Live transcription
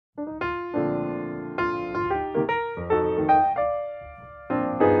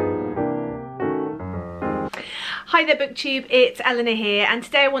Hi there BookTube, it's Eleanor here, and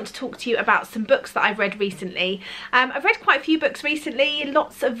today I want to talk to you about some books that I've read recently. I've read quite a few books recently,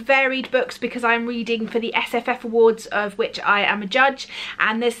 lots of varied books because I'm reading for the SFF Awards, of which I am a judge,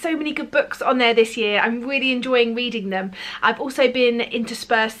 and there's so many good books on there this year. I'm really enjoying reading them. I've also been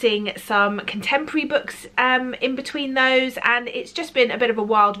interspersing some contemporary books in between those, and it's just been a bit of a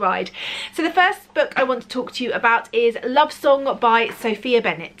wild ride. So the first book I want to talk to you about is Love Song by Sophia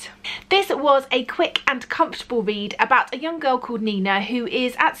Bennett. This was a quick and comfortable read about a young girl called Nina who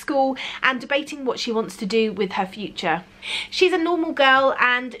is at school and debating what she wants to do with her future. She's a normal girl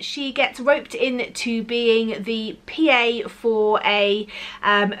and she gets roped into being the PA for a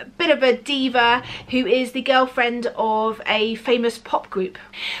bit of a diva who is the girlfriend of a famous pop group.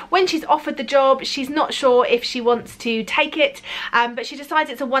 When she's offered the job, she's not sure if she wants to take it, but she decides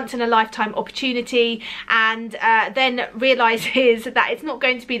it's a once-in-a-lifetime opportunity, and then realises that it's not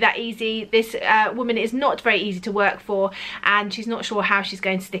going to be that easy. This woman is not very easy to work for, and she's not sure how she's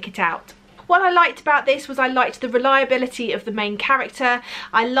going to stick it out. What I liked about this was I liked the reliability of the main character.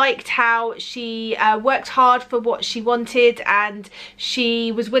 I liked how she worked hard for what she wanted, and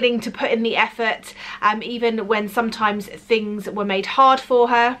she was willing to put in the effort even when sometimes things were made hard for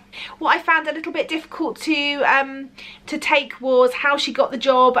her. What I found a little bit difficult to take was how she got the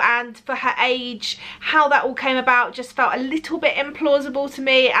job, and for her age, how that all came about just felt a little bit implausible to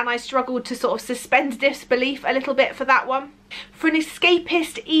me, and I struggled to sort of suspend disbelief a little bit for that one. For an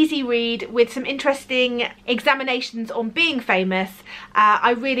escapist, easy read with some interesting examinations on being famous,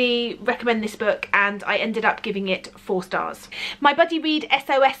 I really recommend this book, and I ended up giving it 4 stars. My buddy read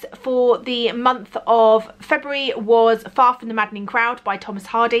SOS for the month of February was Far From the Maddening Crowd by Thomas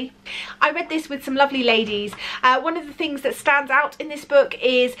Hardy. I read this with some lovely ladies. One of the things that stands out in this book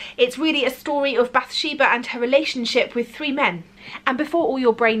is it's really a story of Bathsheba and her relationship with 3 men. And before all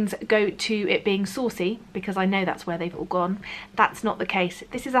your brains go to it being saucy, because I know that's where they've all gone, that's not the case.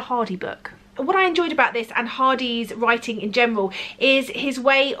 This is a Hardy book. What I enjoyed about this, and Hardy's writing in general, is his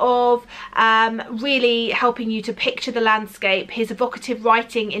way of really helping you to picture the landscape. His evocative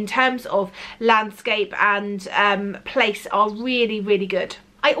writing in terms of landscape and place are really, really good.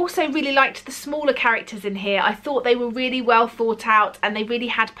 I also really liked the smaller characters in here. I thought they were really well thought out and they really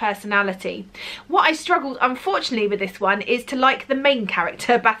had personality. What I struggled, unfortunately, with this one is to like the main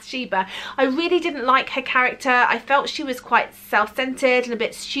character, Bathsheba. I really didn't like her character. I felt she was quite self-centered and a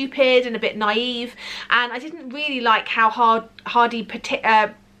bit stupid and a bit naive, and I didn't really like how Hardy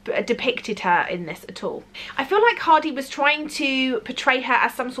depicted her in this at all. I feel like Hardy was trying to portray her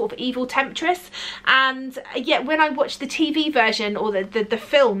as some sort of evil temptress, and yet when I watched the TV version, or the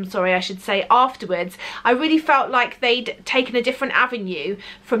film, sorry I should say, afterwards, I really felt like they'd taken a different avenue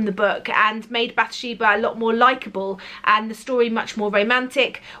from the book and made Bathsheba a lot more likeable and the story much more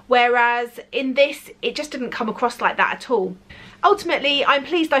romantic, whereas in this it just didn't come across like that at all. Ultimately, I'm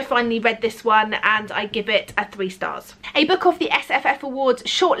pleased I finally read this one, and I give it a 3 stars. A book of the SFF Awards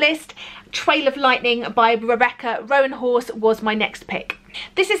shortlist, Trail of Lightning by Rebecca Roanhorse, was my next pick.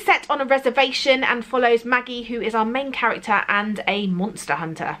 This is set on a reservation and follows Maggie, who is our main character and a monster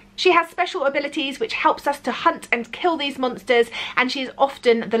hunter. She has special abilities which helps us to hunt and kill these monsters, and she is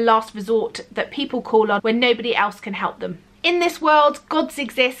often the last resort that people call on when nobody else can help them. In this world, gods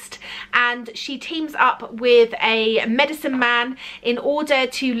exist, and she teams up with a medicine man in order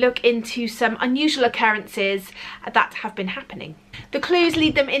to look into some unusual occurrences that have been happening. The clues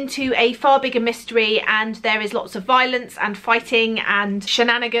lead them into a far bigger mystery, and there is lots of violence and fighting and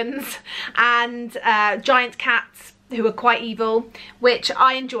shenanigans and giant cats who are quite evil, which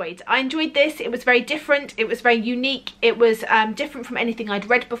I enjoyed. I enjoyed this. It was very different, it was very unique, it was different from anything I'd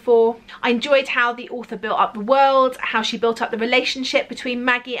read before. I enjoyed how the author built up the world, how she built up the relationship between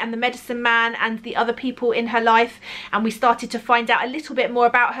Maggie and the medicine man and the other people in her life, and we started to find out a little bit more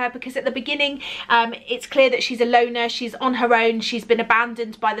about her, because at the beginning it's clear that she's a loner, she's on her own, she's been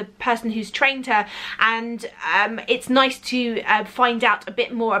abandoned by the person who's trained her, and it's nice to find out a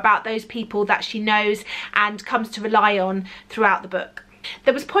bit more about those people that she knows and comes to rely on throughout the book.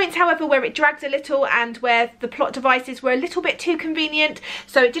 There was points, however, where it dragged a little and where the plot devices were a little bit too convenient,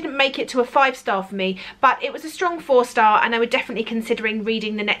 so it didn't make it to a 5-star for me, but it was a strong 4-star, and I would definitely considering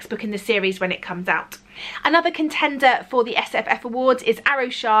reading the next book in the series when it comes out. Another contender for the SFF Awards is Arrow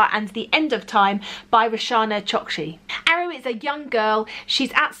Shah and The End of Time by Roshana Chokshi. Arrow is a young girl.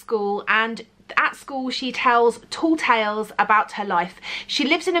 She's at school, and at school she tells tall tales about her life. She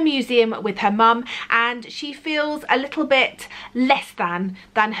lives in a museum with her mum, and she feels a little bit less than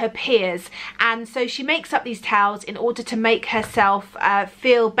her peers, and so she makes up these tales in order to make herself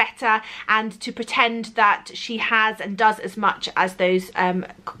feel better and to pretend that she has and does as much as those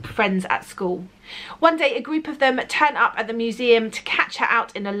friends at school. One day a group of them turn up at the museum to catch her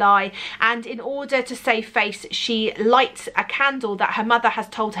out in a lie, and in order to save face she lights a candle that her mother has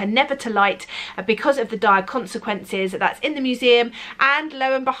told her never to light because of the dire consequences that's in the museum, and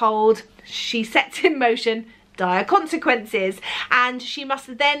lo and behold she sets in motion dire consequences, and she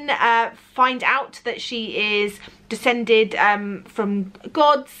must then find out that she is descended from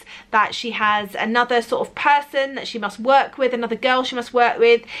gods, that she has another sort of person that she must work with, another girl she must work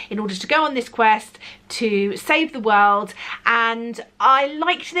with in order to go on this quest to save the world. And I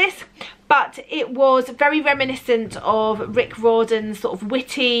liked this, but it was very reminiscent of Rick Riordan's sort of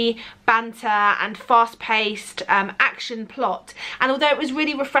witty banter and fast-paced action plot. And although it was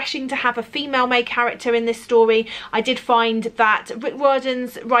really refreshing to have a female main character in this story, I did find that Rick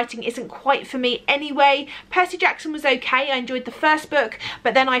Riordan's writing isn't quite for me anyway. Percy Jackson was okay, I enjoyed the first book,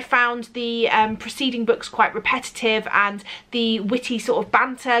 but then I found the preceding books quite repetitive, and the witty sort of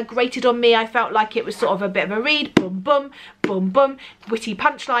banter grated on me. I felt like it was sort of a bit of a read, boom boom, boom boom, witty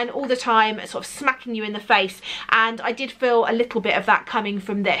punchline all the time, sort of smacking you in the face, and I did feel a little bit of that coming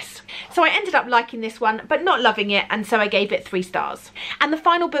from this. So I ended up liking this one, but not loving it, and so I gave it 3 stars. And the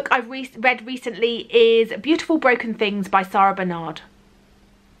final book I've read recently is Beautiful Broken Things by Sarah Bernard.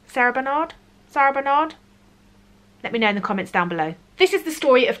 Sarah Bernard? Sarah Bernard? Let me know in the comments down below. This is the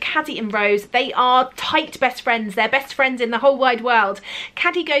story of Caddy and Rose. They are tight best friends. They're best friends in the whole wide world.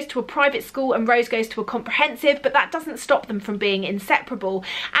 Caddy goes to a private school and Rose goes to a comprehensive, but that doesn't stop them from being inseparable.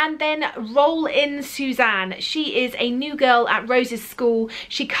 And then roll in Suzanne. She is a new girl at Rose's school.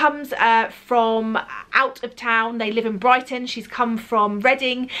 She comes from out of town. They live in Brighton. She's come from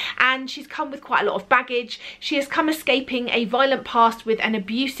Reading, and she's come with quite a lot of baggage. She has come escaping a violent past with an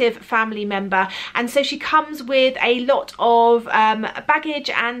abusive family member, and so she comes with a lot of baggage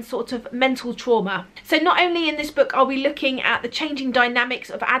and sort of mental trauma. So not only in this book are we looking at the changing dynamics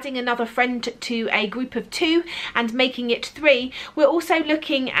of adding another friend to a group of 2 and making it 3, we're also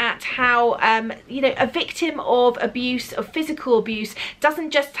looking at how you know, a victim of abuse, of physical abuse,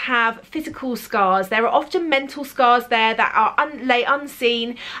 doesn't just have physical scars. There are often mental scars there that are lay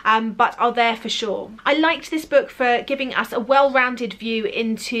unseen, but are there for sure. I liked this book for giving us a well-rounded view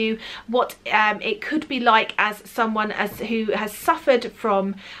into what it could be like as someone who has suffered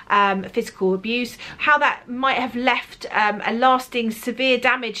from physical abuse, how that might have left a lasting severe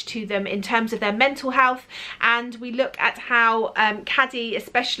damage to them in terms of their mental health. And we look at how Caddy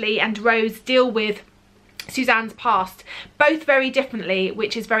especially and Rose deal with Suzanne's past, both very differently,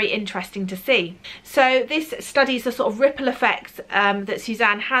 which is very interesting to see. So this studies the sort of ripple effects that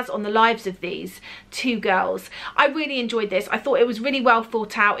Suzanne has on the lives of these 2 girls. I really enjoyed this. I thought it was really well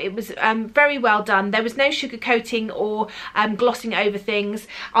thought out. It was very well done. There was no sugarcoating or glossing over things.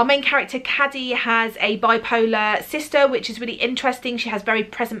 Our main character Caddy has a bipolar sister, which is really interesting. She has very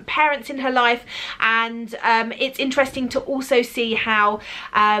present parents in her life, and it's interesting to also see how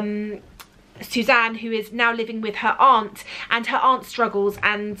Suzanne, who is now living with her aunt, and her aunt struggles,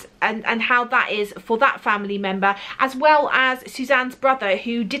 and how that is for that family member, as well as Suzanne's brother,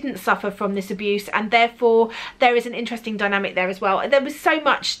 who didn't suffer from this abuse, and therefore there is an interesting dynamic there as well. There was so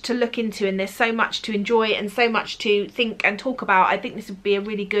much to look into in this, so much to enjoy and so much to think and talk about. I think this would be a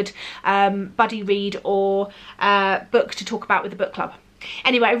really good buddy read or book to talk about with the book club.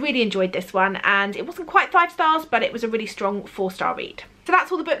 Anyway, I really enjoyed this one, and it wasn't quite 5 stars, but it was a really strong 4-star read. So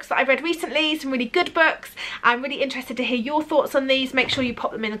that's all the books that I've read recently, some really good books. I'm really interested to hear your thoughts on these. Make sure you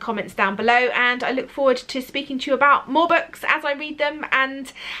pop them in the comments down below, and I look forward to speaking to you about more books as I read them.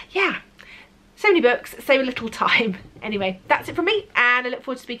 And yeah, so many books, so little time. Anyway, that's it from me, and I look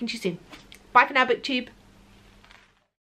forward to speaking to you soon. Bye for now, BookTube.